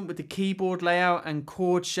confident with the keyboard layout and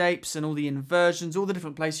chord shapes and all the inversions, all the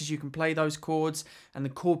different places you can play those chords and the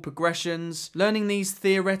chord progressions. Learning these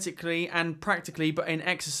theoretically and practically, but in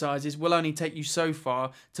exercises, will only take you so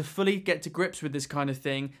far. To fully get to grips with this kind of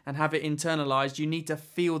thing and have it internalized, you need to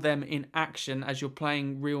feel them in action as you're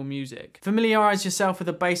playing real music. Familiarize yourself with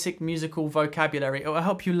a basic musical vocabulary. It will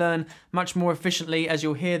help you learn much more efficiently, as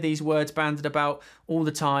you'll hear these words banded about all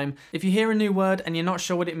the time. If you hear a new word and you're not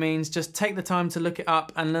sure what it means, just take the time to look it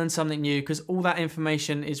up and learn something new, because all that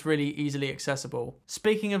information is really easily accessible.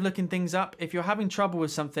 Speaking of looking things up, if you're having trouble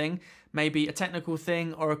with something, maybe a technical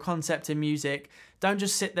thing or a concept in music, don't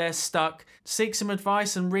just sit there stuck. Seek some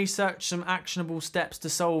advice and research some actionable steps to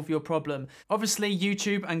solve your problem. Obviously,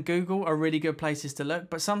 YouTube and Google are really good places to look,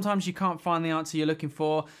 but sometimes you can't find the answer you're looking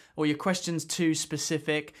for, or your question's too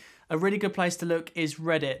specific. A really good place to look is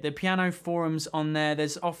Reddit. The piano forums on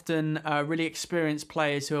there's often really experienced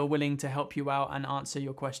players who are willing to help you out and answer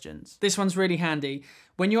your questions. This one's really handy.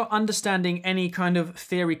 When you're understanding any kind of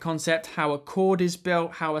theory concept, how a chord is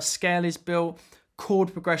built, how a scale is built,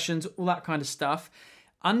 chord progressions, all that kind of stuff,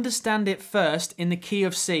 understand it first in the key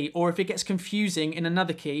of C, or if it gets confusing in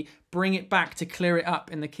another key, bring it back to clear it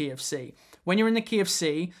up in the key of C. When you're in the key of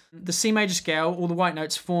C, the C major scale, all the white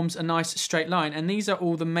notes, forms a nice straight line, and these are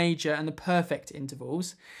all the major and the perfect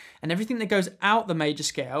intervals. and everything that goes out the major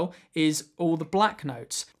scale is all the black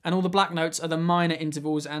notes. And all the black notes are the minor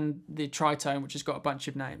intervals and the tritone, which has got a bunch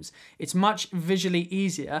of names. It's much visually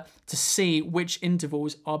easier to see which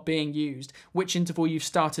intervals are being used, which interval you've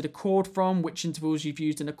started a chord from, which intervals you've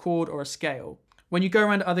used in a chord or a scale. When you go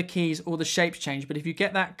around other keys, all the shapes change, but if you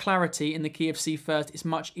get that clarity in the key of C first, it's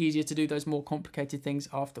much easier to do those more complicated things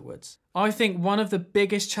afterwards. I think one of the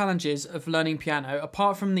biggest challenges of learning piano,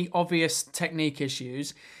 apart from the obvious technique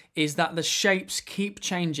issues, is that the shapes keep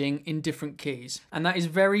changing in different keys. And that is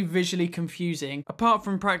very visually confusing. Apart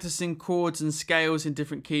from practicing chords and scales in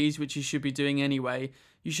different keys, which you should be doing anyway,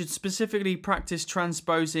 you should specifically practice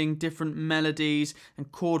transposing different melodies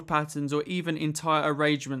and chord patterns, or even entire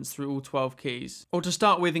arrangements through all 12 keys. Or to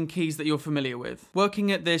start with, in keys that you're familiar with.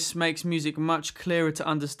 Working at this makes music much clearer to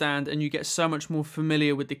understand, and you get so much more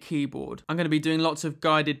familiar with the keyboard. I'm going to be doing lots of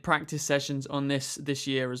guided practice sessions on this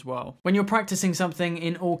year as well. When you're practicing something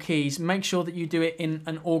in all keys, make sure that you do it in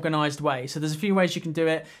an organized way. So there's a few ways you can do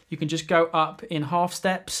it. You can just go up in half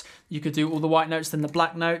steps. You could do all the white notes, then the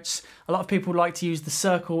black notes. A lot of people like to use the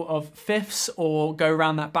circle of fifths, or go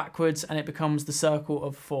around that backwards and it becomes the circle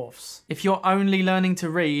of fourths. If you're only learning to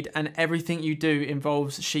read and everything you do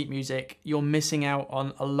involves sheet music, you're missing out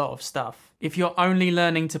on a lot of stuff. If you're only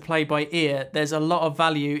learning to play by ear, there's a lot of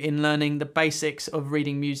value in learning the basics of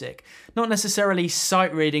reading music. Not necessarily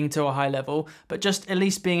sight reading to a high level, but just at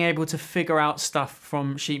least being able to figure out stuff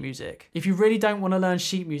from sheet music. If you really don't want to learn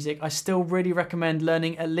sheet music, I still really recommend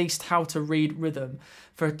learning at least how to read rhythm,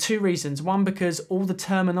 for two reasons. One, because all the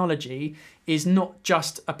terminology is not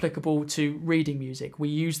just applicable to reading music. We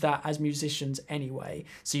use that as musicians anyway,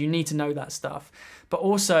 so you need to know that stuff. But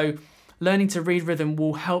also, learning to read rhythm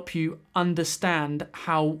will help you understand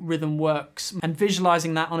how rhythm works, and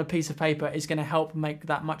visualizing that on a piece of paper is going to help make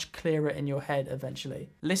that much clearer in your head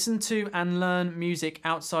eventually. Listen to and learn music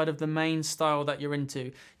outside of the main style that you're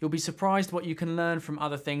into. You'll be surprised what you can learn from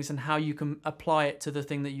other things and how you can apply it to the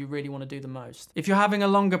thing that you really want to do the most. If you're having a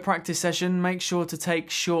longer practice session, make sure to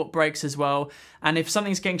take short breaks as well. And if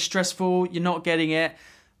something's getting stressful, you're not getting it,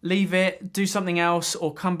 leave it, do something else,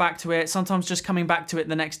 or come back to it. Sometimes just coming back to it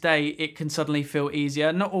the next day, it can suddenly feel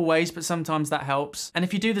easier. Not always, but sometimes that helps. And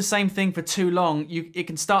if you do the same thing for too long, it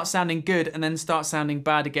can start sounding good and then start sounding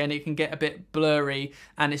bad again. It can get a bit blurry,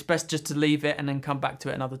 and it's best just to leave it and then come back to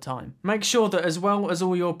it another time. Make sure that as well as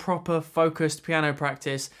all your proper focused piano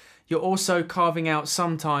practice, you're also carving out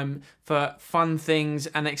some time for fun things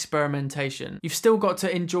and experimentation. You've still got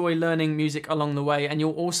to enjoy learning music along the way, and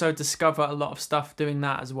you'll also discover a lot of stuff doing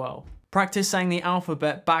that as well. Practice saying the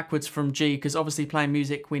alphabet backwards from G, because obviously playing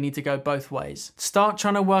music, we need to go both ways. Start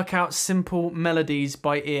trying to work out simple melodies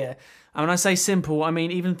by ear. And when I say simple, I mean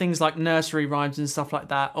even things like nursery rhymes and stuff like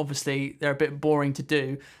that. Obviously, they're a bit boring to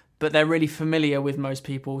do, but they're really familiar with most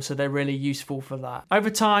people, so they're really useful for that.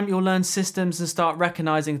 Over time, you'll learn systems and start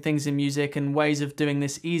recognizing things in music and ways of doing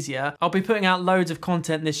this easier. I'll be putting out loads of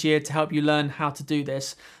content this year to help you learn how to do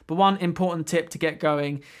this, but one important tip to get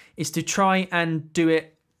going is to try and do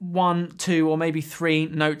it 1, 2, or maybe 3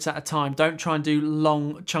 notes at a time. Don't try and do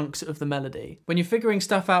long chunks of the melody. When you're figuring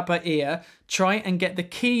stuff out by ear, try and get the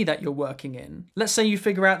key that you're working in. Let's say you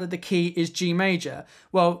figure out that the key is G major.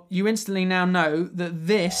 Well, you instantly now know that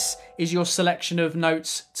this is your selection of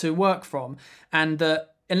notes to work from, and that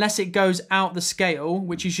unless it goes out the scale,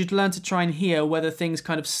 which you should learn to try and hear whether things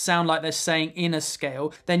kind of sound like they're saying in a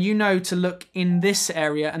scale, then you know to look in this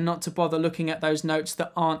area and not to bother looking at those notes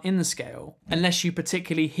that aren't in the scale, unless you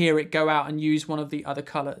particularly hear it go out and use one of the other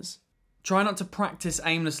colours. Try not to practice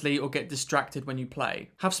aimlessly or get distracted when you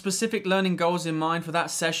play. Have specific learning goals in mind for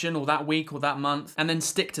that session or that week or that month, and then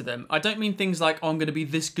stick to them. I don't mean things like, oh, I'm going to be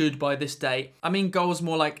this good by this date. I mean goals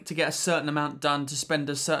more like to get a certain amount done, to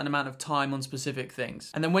spend a certain amount of time on specific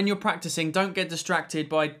things. And then when you're practicing, don't get distracted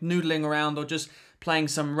by noodling around or just playing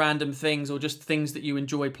some random things or just things that you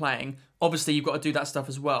enjoy playing. Obviously, you've got to do that stuff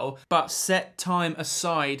as well, but set time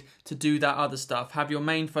aside to do that other stuff. Have your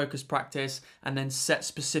main focus practice and then set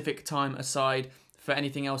specific time aside for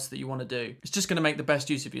anything else that you want to do. It's just going to make the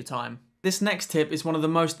best use of your time. This next tip is one of the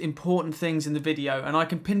most important things in the video, and I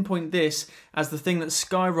can pinpoint this as the thing that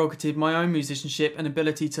skyrocketed my own musicianship and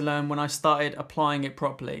ability to learn when I started applying it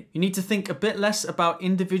properly. You need to think a bit less about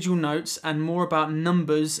individual notes and more about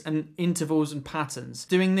numbers and intervals and patterns.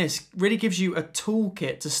 Doing this really gives you a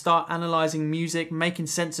toolkit to start analysing music, making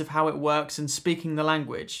sense of how it works and speaking the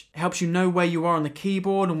language. It helps you know where you are on the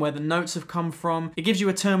keyboard and where the notes have come from. It gives you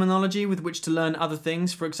a terminology with which to learn other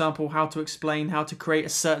things, for example, how to explain how to create a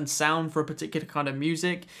certain sound for a particular kind of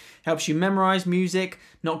music, helps you memorize music,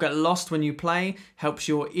 not get lost when you play, helps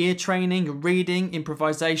your ear training, your reading,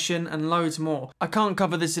 improvisation, and loads more. I can't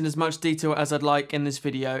cover this in as much detail as I'd like in this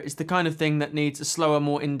video. It's the kind of thing that needs a slower,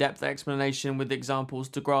 more in-depth explanation with examples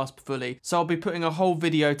to grasp fully. So I'll be putting a whole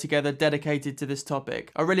video together dedicated to this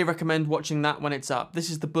topic. I really recommend watching that when it's up. This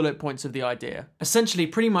is the bullet points of the idea. Essentially,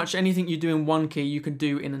 pretty much anything you do in one key, you can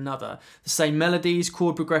do in another. The same melodies,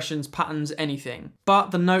 chord progressions, patterns, anything.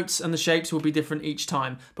 But the notes and the shapes will be different each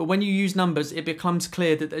time. But when you use numbers, it becomes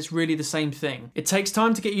clear that it's really the same thing. It takes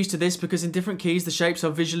time to get used to this because in different keys, the shapes are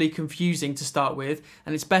visually confusing to start with,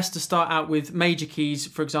 and it's best to start out with major keys,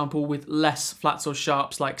 for example, with less flats or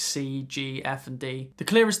sharps like C, G, F, and D. The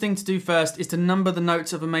clearest thing to do first is to number the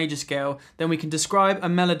notes of a major scale, then we can describe a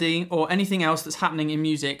melody or anything else that's happening in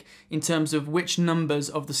music in terms of which numbers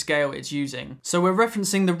of the scale it's using. So we're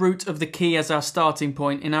referencing the root of the key as our starting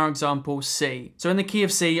point in our example C. So in the key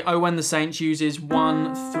of C, O When the Saints uses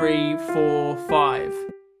 1, 3, 4, 5.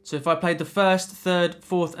 So if I played the first, third,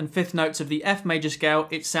 fourth, and fifth notes of the F major scale,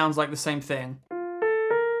 it sounds like the same thing.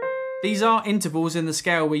 These are intervals in the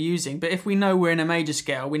scale we're using, but if we know we're in a major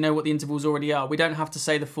scale, we know what the intervals already are. We don't have to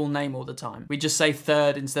say the full name all the time. We just say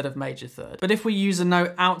third instead of major third. But if we use a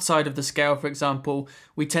note outside of the scale, for example,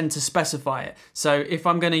 we tend to specify it. So if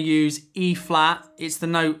I'm going to use E flat, it's the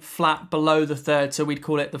note flat below the third, so we'd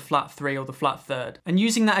call it the flat 3 or the flat third. And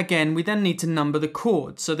using that again, we then need to number the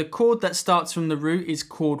chords. So the chord that starts from the root is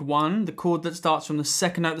chord 1. The chord that starts from the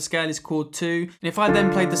second note of the scale is chord 2. And if I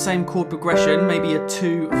then played the same chord progression, maybe a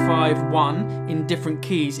 2, 5, 1 in different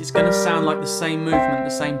keys, it's going to sound like the same movement, the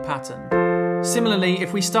same pattern. Similarly,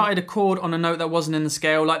 if we started a chord on a note that wasn't in the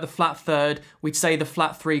scale, like the flat third, we'd say the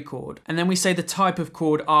flat 3 chord, and then we say the type of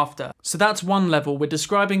chord after. So that's one level. We're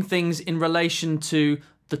describing things in relation to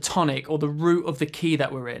the tonic or the root of the key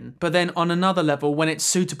that we're in. But then on another level, when it's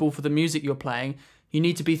suitable for the music you're playing, you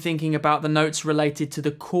need to be thinking about the notes related to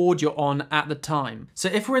the chord you're on at the time. So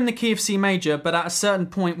if we're in the key of C major, but at a certain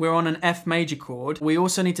point we're on an F major chord, we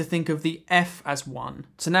also need to think of the F as 1.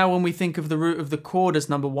 So now when we think of the root of the chord as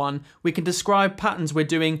number 1, we can describe patterns we're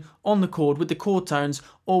doing on the chord with the chord tones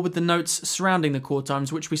or with the notes surrounding the chord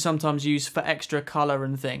tones, which we sometimes use for extra color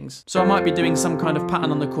and things. So I might be doing some kind of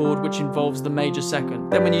pattern on the chord which involves the major second.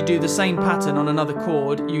 Then when you do the same pattern on another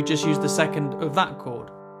chord, you just use the second of that chord.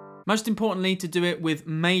 Most importantly, to do it with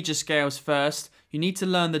major scales first, you need to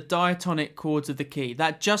learn the diatonic chords of the key.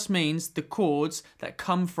 That just means the chords that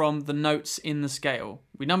come from the notes in the scale.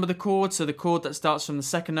 We number the chords, so the chord that starts from the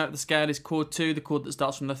second note of the scale is chord 2, the chord that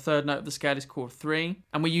starts from the third note of the scale is chord 3,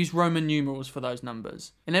 and we use Roman numerals for those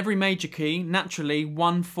numbers. In every major key, naturally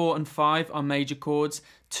 1, 4, and 5 are major chords,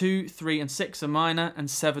 2, 3, and 6 are minor, and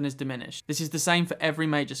 7 is diminished. This is the same for every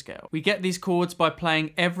major scale. We get these chords by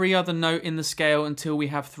playing every other note in the scale until we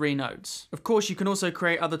have 3 notes. Of course, you can also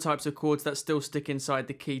create other types of chords that still stick inside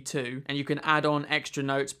the key too, and you can add on extra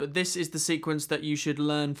notes, but this is the sequence that you should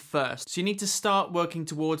learn first. So you need to start working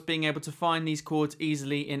towards being able to find these chords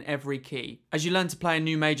easily in every key. As you learn to play a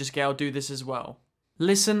new major scale, do this as well.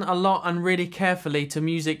 Listen a lot and really carefully to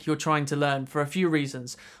music you're trying to learn for a few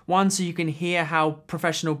reasons. One, so you can hear how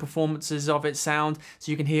professional performances of it sound,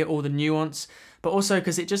 so you can hear all the nuance, but also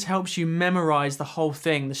because it just helps you memorize the whole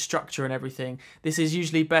thing, the structure and everything. This is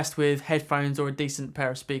usually best with headphones or a decent pair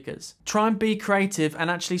of speakers. Try and be creative and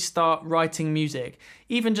actually start writing music,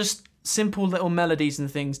 even just simple little melodies and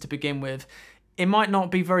things to begin with. It might not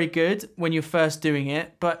be very good when you're first doing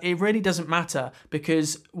it, but it really doesn't matter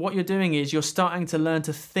because what you're doing is you're starting to learn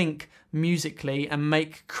to think musically and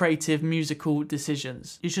make creative musical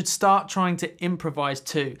decisions. You should start trying to improvise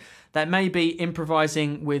too. That may be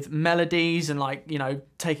improvising with melodies and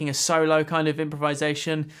taking a solo kind of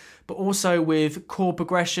improvisation, but also with chord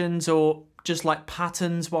progressions or just like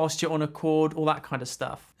patterns whilst you're on a chord, all that kind of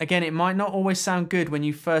stuff. Again, it might not always sound good when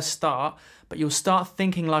you first start, but you'll start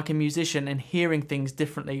thinking like a musician and hearing things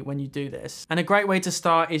differently when you do this. And a great way to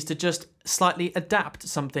start is to just slightly adapt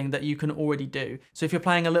something that you can already do. So if you're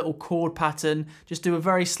playing a little chord pattern, just do a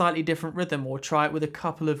very slightly different rhythm or try it with a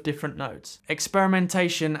couple of different notes.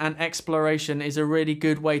 Experimentation and exploration is a really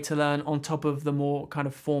good way to learn on top of the more kind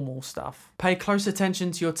of formal stuff. Pay close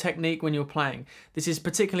attention to your technique when you're playing. This is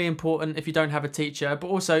particularly important if you don't have a teacher, but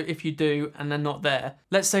also if you do and they're not there.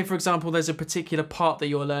 Let's say, for example, there's a particular part that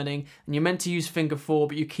you're learning and you're meant to use finger 4,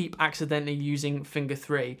 but you keep accidentally using finger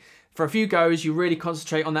 3. For For a few goes, you really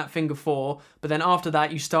concentrate on that finger 4, but then after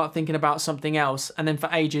that, you start thinking about something else, and then for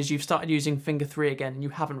ages, you've started using finger 3 again, and you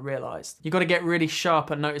haven't realized. You've got to get really sharp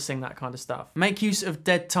at noticing that kind of stuff. Make use of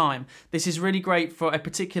dead time. This is really great for a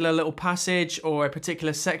particular little passage or a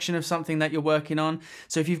particular section of something that you're working on.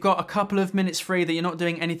 So if you've got a couple of minutes free that you're not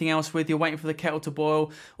doing anything else with, you're waiting for the kettle to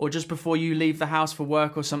boil, or just before you leave the house for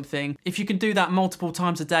work or something, if you can do that multiple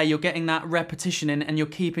times a day, you're getting that repetition in and you're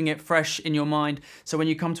keeping it fresh in your mind. So when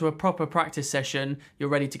you come to a proper practice session, you're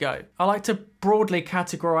ready to go. I like to broadly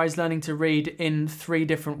categorize learning to read in 3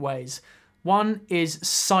 different ways. One is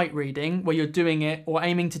sight reading, where you're doing it or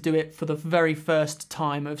aiming to do it for the very first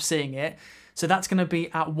time of seeing it. So that's going to be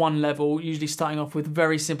at one level, usually starting off with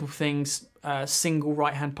very simple things, single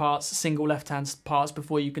right-hand parts, single left-hand parts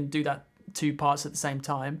before you can do that 2 parts at the same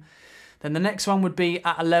time. Then the next one would be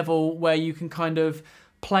at a level where you can kind of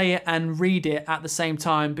play it and read it at the same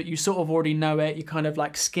time, but you sort of already know it. You're kind of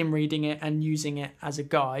like skim reading it and using it as a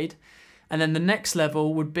guide. And then the next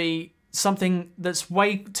level would be something that's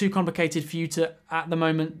way too complicated for you to, at the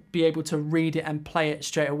moment, be able to read it and play it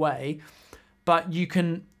straight away. But you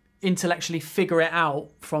can intellectually figure it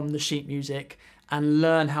out from the sheet music and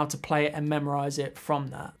learn how to play it and memorize it from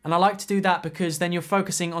that. And I like to do that because then you're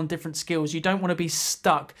focusing on different skills. You don't want to be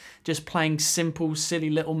stuck just playing simple, silly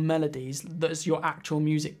little melodies that's your actual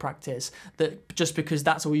music practice, that just because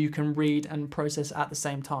that's all you can read and process at the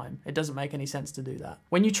same time. It doesn't make any sense to do that.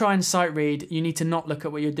 When you try and sight read, you need to not look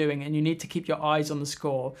at what you're doing and you need to keep your eyes on the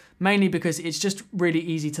score, mainly because it's just really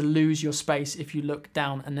easy to lose your space if you look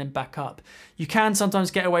down and then back up. You can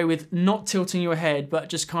sometimes get away with not tilting your head, but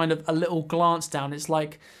just kind of a little glance down. It's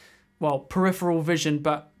like, well, peripheral vision,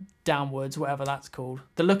 but downwards, whatever that's called.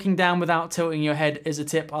 The looking down without tilting your head is a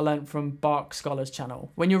tip I learned from Bark Scholar's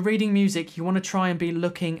channel. When you're reading music, you want to try and be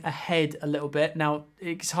looking ahead a little bit. Now,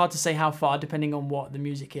 it's hard to say how far depending on what the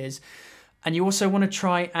music is. And you also want to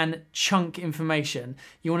try and chunk information.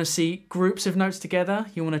 You want to see groups of notes together.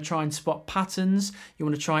 You want to try and spot patterns. You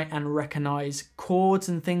want to try and recognize chords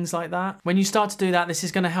and things like that. When you start to do that, this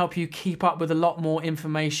is going to help you keep up with a lot more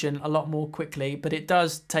information a lot more quickly, but it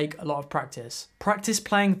does take a lot of practice. Practice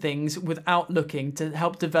playing things without looking to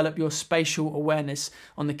help develop your spatial awareness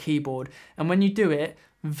on the keyboard. And when you do it,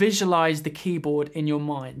 visualize the keyboard in your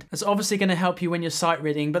mind. That's obviously going to help you when you're sight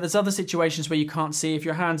reading, but there's other situations where you can't see. If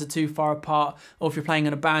your hands are too far apart, or if you're playing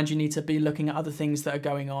in a band, you need to be looking at other things that are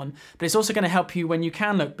going on. But it's also going to help you when you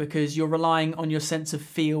can look, because you're relying on your sense of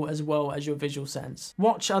feel as well as your visual sense.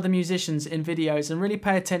 Watch other musicians in videos and really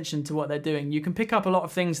pay attention to what they're doing. You can pick up a lot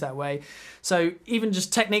of things that way. So even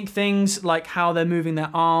just technique things like how they're moving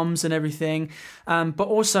their arms and everything, but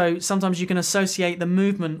also sometimes you can associate the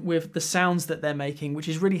movement with the sounds that they're making,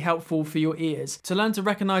 which is really helpful for your ears. To learn to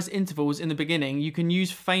recognize intervals in the beginning, you can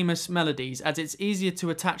use famous melodies, as it's easier to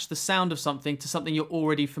attach the sound of something to something you're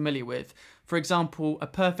already familiar with. For example, a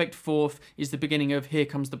perfect fourth is the beginning of Here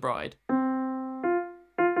Comes the Bride.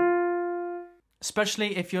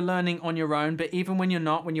 Especially if you're learning on your own, but even when you're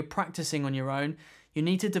not, when you're practicing on your own, you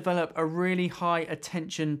need to develop a really high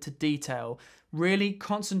attention to detail. Really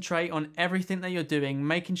concentrate on everything that you're doing,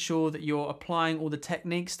 making sure that you're applying all the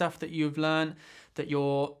technique stuff that you've learned, that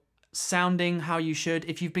you're sounding how you should.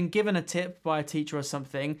 If you've been given a tip by a teacher or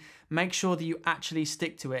something, make sure that you actually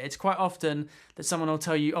stick to it. It's quite often that someone will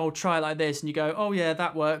tell you, oh, try it like this, and you go, oh yeah,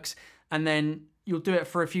 that works, and then you'll do it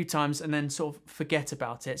for a few times and then sort of forget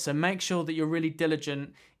about it. So make sure that you're really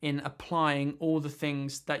diligent in applying all the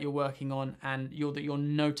things that you're working on and that you're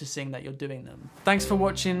noticing that you're doing them. Thanks for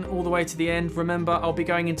watching all the way to the end. Remember, I'll be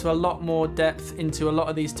going into a lot more depth into a lot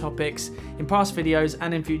of these topics in past videos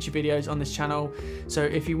and in future videos on this channel. So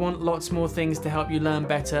if you want lots more things to help you learn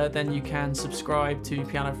better, then you can subscribe to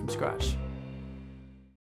Piano from Scratch.